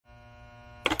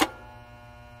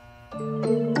What's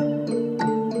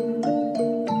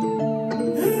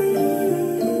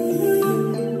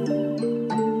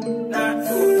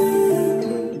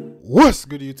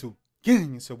good, YouTube?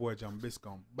 Gang, it's your boy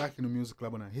Jambisco. I'm back in the music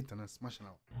club and I hit and I'm smashing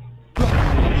out.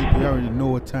 You already know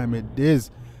what time it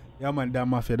is. Yeah, man, that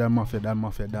mafia.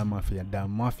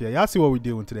 Y'all see what we're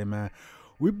doing today, man.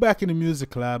 We're back in the music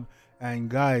club, and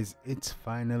guys, it's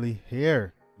finally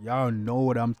here. Y'all know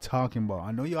what I'm talking about.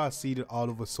 I know y'all see it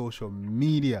all over social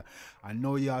media. I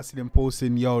know y'all see them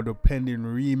posting, yo, the pending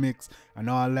remix and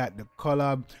all that, the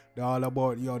collab, they're all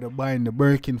about, yo, they're buying the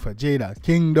Birkin for Jada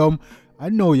Kingdom. I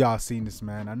know y'all seen this,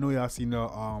 man. I know y'all seen the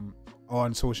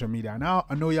on social media. Now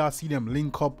I know y'all see them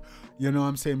link up, you know what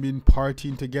I'm saying, been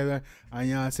partying together, and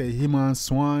y'all say him and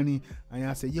Swanee, and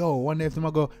y'all say, yo, one day them I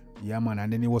go, yeah man,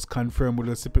 and then it was confirmed with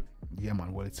a sip. Yeah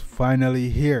man, well, it's finally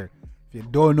here. If you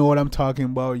don't know what I'm talking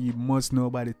about, you must know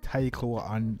by the title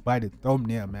and by the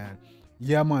thumbnail, man.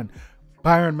 Yeah man,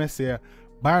 Byron Messia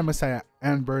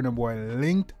and Burna Boy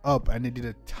linked up and they did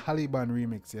a Taliban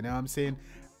remix, you know what I'm saying?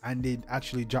 And they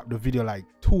actually dropped the video like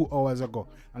 2 hours ago.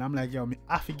 And I'm like, yo,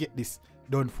 I forget this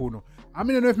done for now. I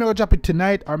don't know if I'm gonna drop it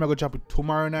tonight or I'm gonna drop it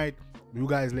tomorrow night. You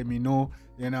guys let me know.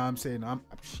 You know what I'm saying? I'm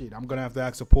gonna have to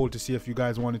ask a poll to see if you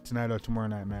guys want it tonight or tomorrow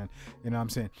night, man. You know what I'm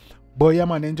saying? But yeah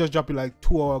man, then just dropped it like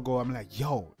 2 hours ago. I'm like,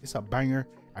 yo, it's a banger.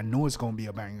 I know it's gonna be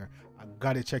a banger. I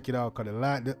gotta check it out, cause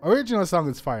the original song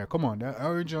is fire. Come on, the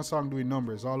original song doing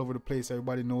numbers all over the place.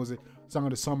 Everybody knows it. Song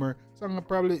of the summer, song of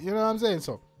probably, you know what I'm saying?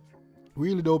 So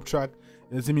really dope track,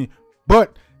 you see me.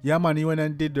 But yeah man, he went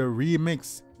and did the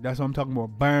remix. That's what I'm talking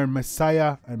about. Byron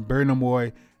Messia and Burna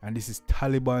Boy, and this is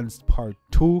Talibans Part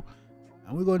 2,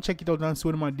 and we're gonna check it out and see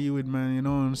what I'm gonna deal with, man. You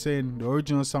know what I'm saying? The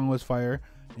original song was fire,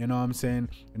 you know what I'm saying?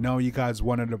 And now you guys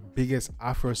one of the biggest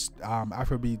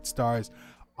Afrobeat stars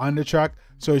on the track,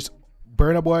 so it's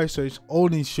Burna Boy, so it's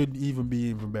only should even be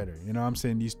even better, you know what I'm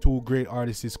saying? These two great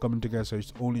artists is coming together, so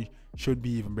it's only should be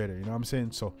even better, you know what I'm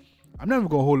saying? So I'm not even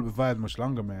gonna hold up the vibes much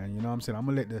longer, man. You know what I'm saying? I'm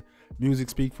gonna let the music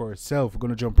speak for itself. We're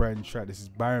gonna jump right in the track. This is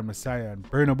Byron Messia and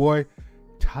Burna Boy,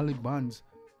 Talibans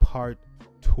Part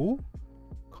 2.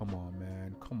 Come on,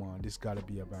 man. Come on. This gotta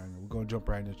be a banger. We're gonna jump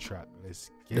right in the track.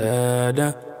 Let's get it.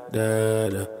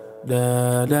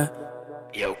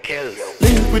 Yo, kill.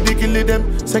 Link with the killing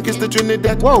them. Sank is the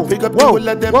Trinidad. Whoa, pick up the whole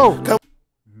of them. Whoa.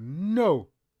 No,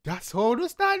 that's how to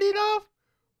start it off.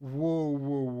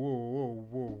 Whoa.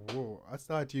 I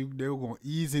thought they were gonna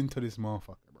ease into this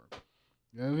motherfucker, bro.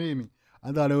 You know what I mean?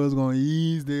 I thought they was gonna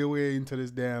ease their way into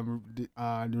this damn the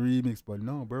remix, but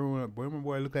no, Burna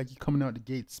Boy look like he coming out the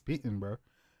gate spitting, bro.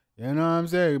 You know what I'm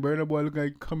saying? Burna Boy look like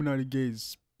he coming out the gate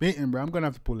spitting, bro. I'm gonna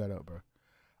have to pull that up, bro.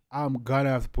 I'm gonna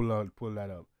have to pull that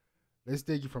up. Let's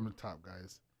take it from the top,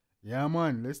 guys. Yeah,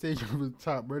 man. Let's take it from the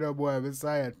top. Burna Boy,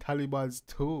 Messiah, Talibans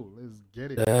 2. Let's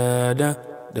get it.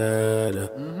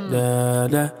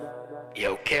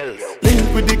 Yo, kill.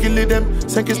 Link with the killing them.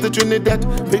 Sank is the Trinidad.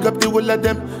 Pick up the whole of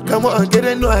them. Come on, get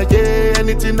it, no, yeah.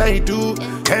 Anything I do.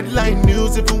 Headline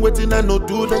news. If I'm waiting, I no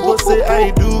do. Then go say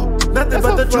I do. Nothing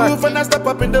but the truth. And I step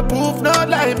up in the booth. No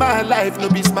lie, my life. No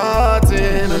be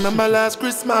smarting. Remember last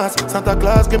Christmas. Santa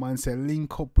Claus came. Man say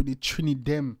link up with the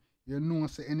Trinidad. You know,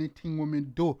 say anything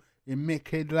women do, it make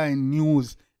headline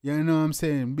news. You know what I'm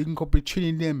saying? Big up with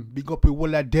Trinidad, big up with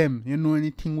all of them. You know,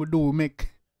 anything we do, we make.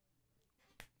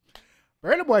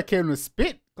 Burna Boy came to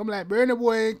spit. Come like, Burna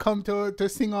Boy ain't come to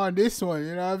sing on this one.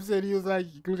 You know what I'm saying? He was like,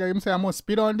 look at him say, I'm gonna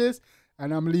spit on this,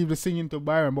 and I'm leave the singing to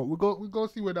Byron. But we go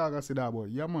see what dog I said that boy.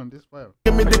 Yeah man, this fire.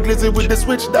 Give me the glizzy with the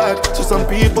switch dog. So some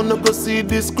people no go see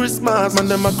this Christmas. Man,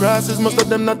 them are grasses, most of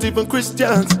them not even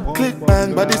Christians. Click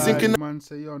bang, body sinking. Man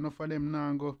say, yo, enough of them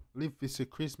now go live this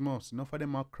Christmas. Enough of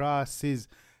them are crosses.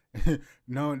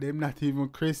 No, them not even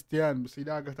Christian. See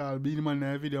that got all Beanie Man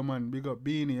in the video, man. Big up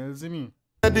Beanie, you see me?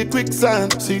 The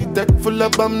quicksand, see that full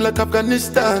of bomb like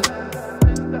Afghanistan.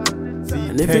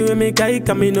 And if you make I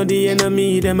come, in know the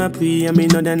enemy, them a pray, and me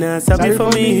know they not sorry for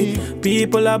me.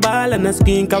 People are ball and a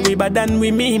screen, cause we bad than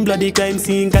we mean. Bloody crime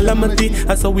scene, calamity.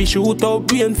 That's how we shoot out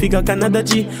brain, figure Canada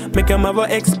G. Make them have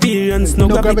a experience, no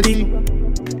gravity.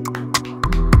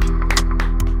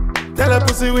 Tell a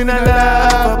pussy we not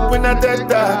laugh, we not dead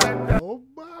dog. Oh,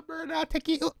 Burna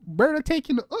taking the hook. Burna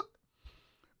taking the hook.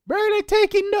 Burna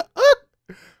taking the hook.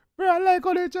 Bro, I like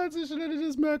how they transition into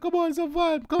this, man. Come on, some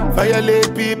vibe. Come on.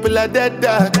 Violate people are dead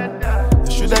dog.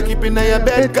 You should have keep in your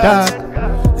bed, cause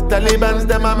the Talibans,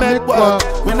 them a make walk.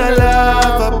 We not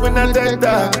laugh up, we not dead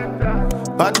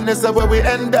dog. Badness is where we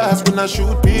end us. We not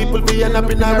shoot people, we end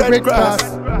up in a red cross.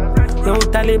 Yo,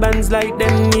 Talibans like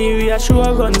them need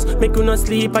reassurance. Make you not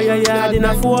sleep at your yard in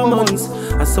a 4 months.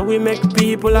 And so we make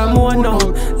people a more now.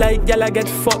 Like y'all get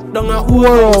fucked down a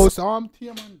whole house. So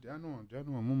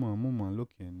mama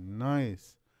looking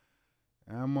nice.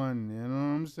 Yeah, man, you know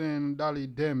what I'm saying? Dolly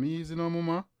them easy, no,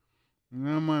 mama.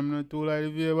 Yeah, man, I'm not too like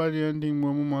if you ever do anything,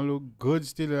 but mama look good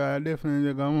still. I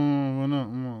definitely go,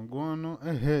 mama, go on now.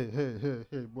 Hey,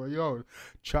 boy, yo,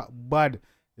 chat bad.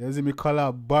 You see me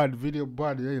color bad, video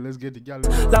bad. Hey, let's get the gal.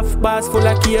 Laugh bars full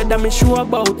of kid that me sure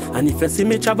about. And if you see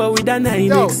me travel with a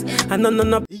 9X, and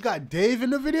no. You got Dave in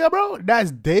the video, bro?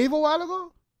 That's Dave a while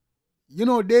ago? You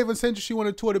know, Dave and Century one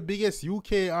of two of the biggest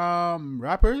UK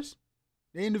rappers.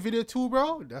 They in the video too,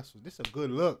 bro. This a good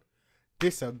look.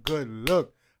 This a good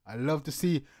look. I love to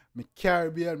see me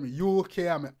Caribbean, me UK,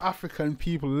 and me African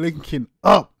people linking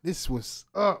up. This was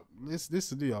up. This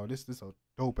is a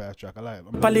dope ass track. I like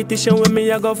it. Politician with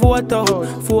me, I go vote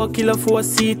out. 4 kilo, 4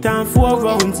 seat and 4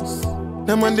 rounds.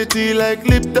 Them on the tea like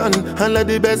Lipton, and like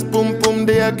the best boom boom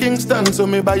they are Kingston. So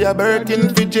me buy a Birkin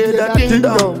for Jada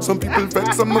Kingdom. Some people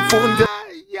vex on my phone.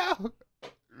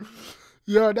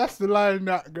 Yo, that's the line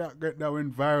that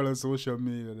went viral on social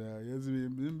media. Yes,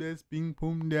 the best ping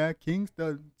boom there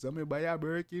Kingston. So me buy a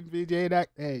Birkin for Jada.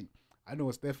 Hey, I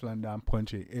know Stefan done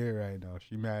punching air right now.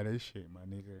 She mad as shit, my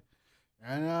nigga.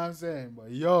 You know what I'm saying?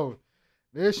 But yo,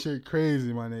 this shit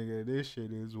crazy, my nigga. This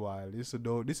shit is wild. This a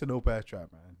dope ass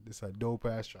trap, man. This a dope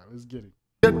ass trap. Let's get it.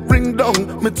 Get bring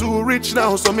down, me too rich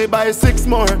now, so me buy 6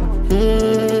 more.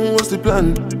 What's the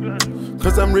plan?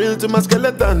 Cause I'm real to my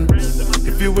skeleton.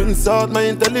 If you insult my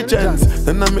intelligence,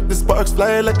 then I make the sparks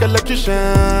fly like an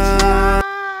electrician.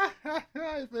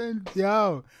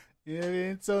 Yo, you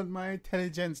insult my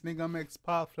intelligence, nigga, make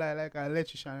spark fly like an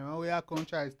electrician. Oh, we are going to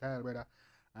try style, brother.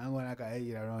 I'm going to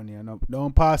hate around here. No,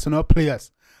 don't pass no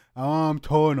players. I want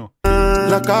Tono.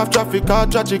 Lock off traffic, all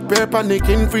tragic, pair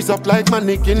panicking, freeze up like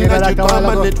mannequin. Magic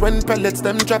on it when pellets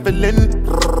them traveling.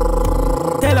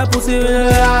 Tell a pussy when I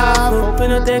laugh,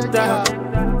 when I take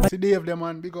that. See Dave, them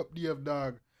man, big up Dave,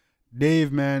 dog.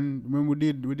 Dave, man, when we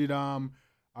did a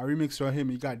remix for him.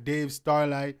 He got Dave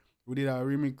Starlight. We did a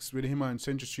remix with him on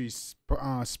Century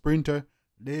Sprinter.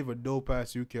 Dave, a dope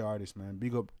ass UK artist, man.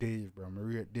 Big up Dave, bro.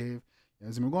 Maria Dave.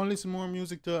 Yes, we're gonna listen more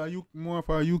music to more of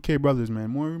our UK brothers,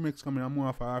 man. More remix coming and more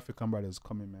of our African brothers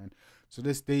coming, man. So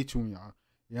let's stay tuned, y'all.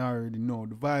 Y'all already know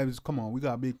the vibes. Come on, we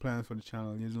got big plans for the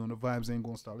channel. You know the vibes ain't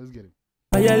gonna stop. Let's get it.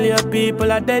 Your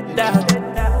people are dead, dog.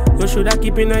 You shoulda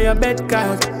keep in your bed,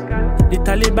 cause the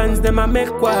Talibans them a make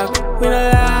quack. We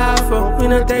no laugh, we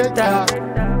no take that.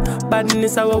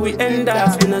 Badness is how we end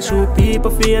up. We no shoot people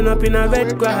feeling up in a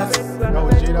red grass.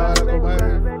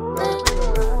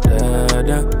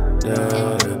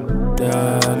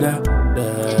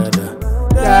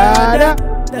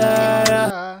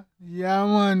 Yeah,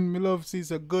 man, me love see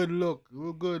it's a good look,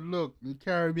 good look. The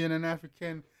Caribbean and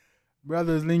African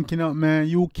brothers linking up, man.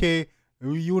 UK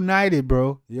united,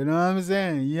 bro. You know what I'm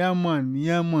saying? Yeah,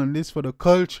 man. This for the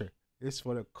culture. This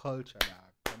for the culture, dog.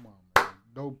 Come on, man.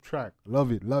 Dope track.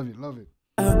 Love it.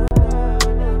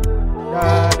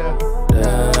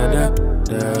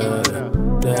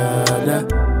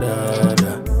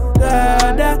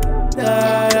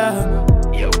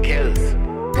 Yo, kills.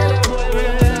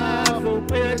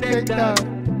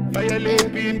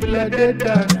 Violate people are dead,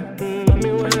 dog.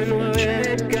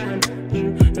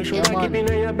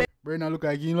 Burna look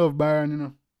like he love Byron, you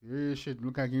know. Real shit.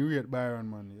 Look like he rate Byron,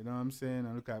 man. You know what I'm saying?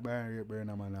 I look like Byron rate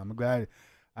Burna, man. I'm glad.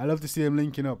 I love to see him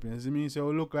linking up. You see me? So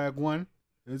we look like one.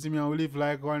 You see me? And we live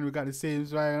like one. We got the same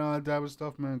style and all that type of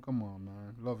stuff, man. Come on,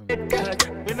 man. Love him.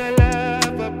 When I laugh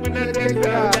up, when I take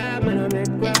that, when I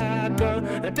make quack,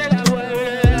 I tell her what I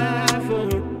laugh.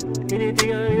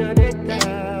 Anything on your deck,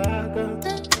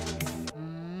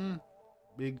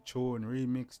 Big Tune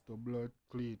remix to Blood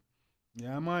Clean.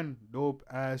 Yeah, man. Dope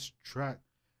ass track.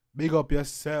 Big up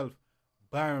yourself,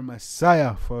 Byron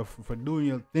Messia, for doing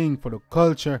your thing for the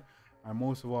culture. And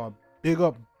most of all, big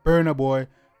up Burna Boy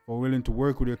for willing to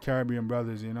work with your Caribbean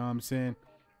brothers. You know what I'm saying?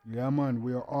 Yeah, man.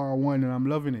 We are all one, and I'm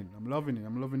loving it. I'm loving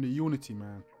the unity,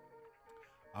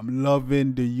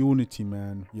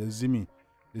 man. You see me?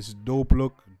 This is dope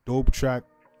look, dope track.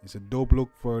 It's a dope look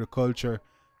for the culture.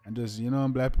 And just, you know,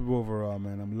 black people overall,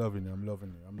 man. I'm loving it. I'm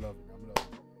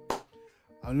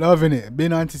loving it.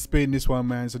 Been anticipating this one,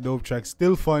 man. It's a dope track.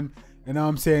 Still fun. You know what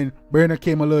I'm saying? Burna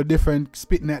came a little different,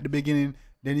 spitting at the beginning.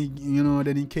 Then he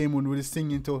came on with his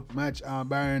singing to match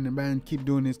Byron, and Byron keep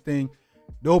doing his thing.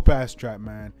 Dope ass track,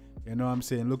 man. You know what I'm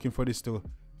saying? Looking for this to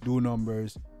do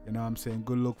numbers. You know what I'm saying?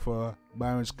 Good look for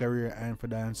Byron's career and for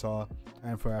dancehall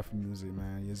and for Afro music,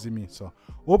 man. You see me? So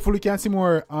hopefully you can see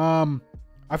more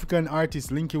African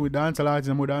artists linking with dancehall artists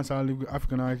and more dancehall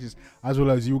African artists as well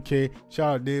as UK.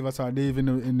 Shout out Dave. I saw Dave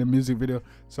in the music video.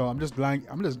 So I'm just loving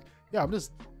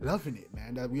it,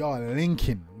 man. That we all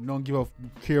linking. We don't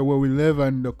care where we live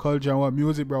and the culture and what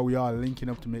music, bro. We all linking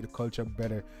up to make the culture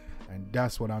better, and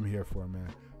that's what I'm here for, man.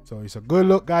 So it's a good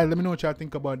look, guys. Let me know what y'all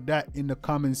think about that in the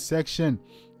comment section.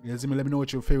 Let me know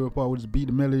what your favorite part was. Beat,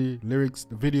 the melody, lyrics,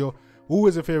 the video. Who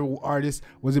was your favorite artist?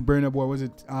 Was it Burna Boy? Was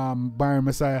it Byron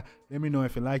Messia? Let me know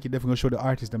if you like it. Definitely show the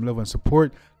artist them love and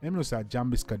support. Let me know if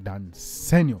Jambisco Dan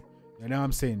Senyo. You know what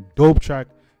I'm saying? Dope track.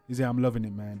 You say I'm loving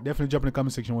it, man. Definitely drop in the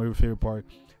comment section what your favorite part.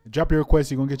 Drop your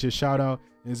request. You're gonna get your shout out.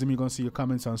 You're gonna see your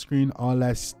comments on screen. All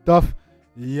that stuff.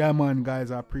 Yeah, man,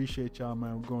 guys, I appreciate y'all,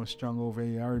 man. We're going strong over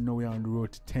here. I already know we're on the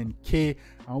road to 10K,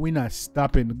 and we're not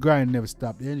stopping. The grind never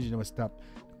stopped. The energy never stopped.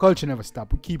 The culture never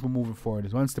stopped. We keep on moving forward.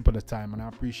 It's one step at a time, and I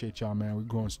appreciate y'all, man. We're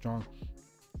growing strong.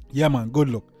 Yeah, man, good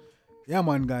luck. Yeah,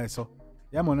 man, guys. So,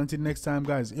 yeah, man, until next time,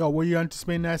 guys. Yo, were you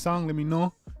anticipating that song? Let me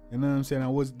know. You know what I'm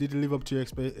saying? Did it live up to your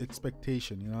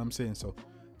expectation? You know what I'm saying? So,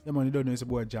 yeah, man, you don't know it's a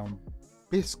boy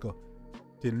Jambisco.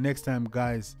 Till next time,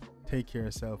 guys, take care of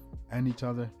yourself and each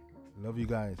other. Love you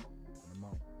guys. I'm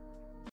out.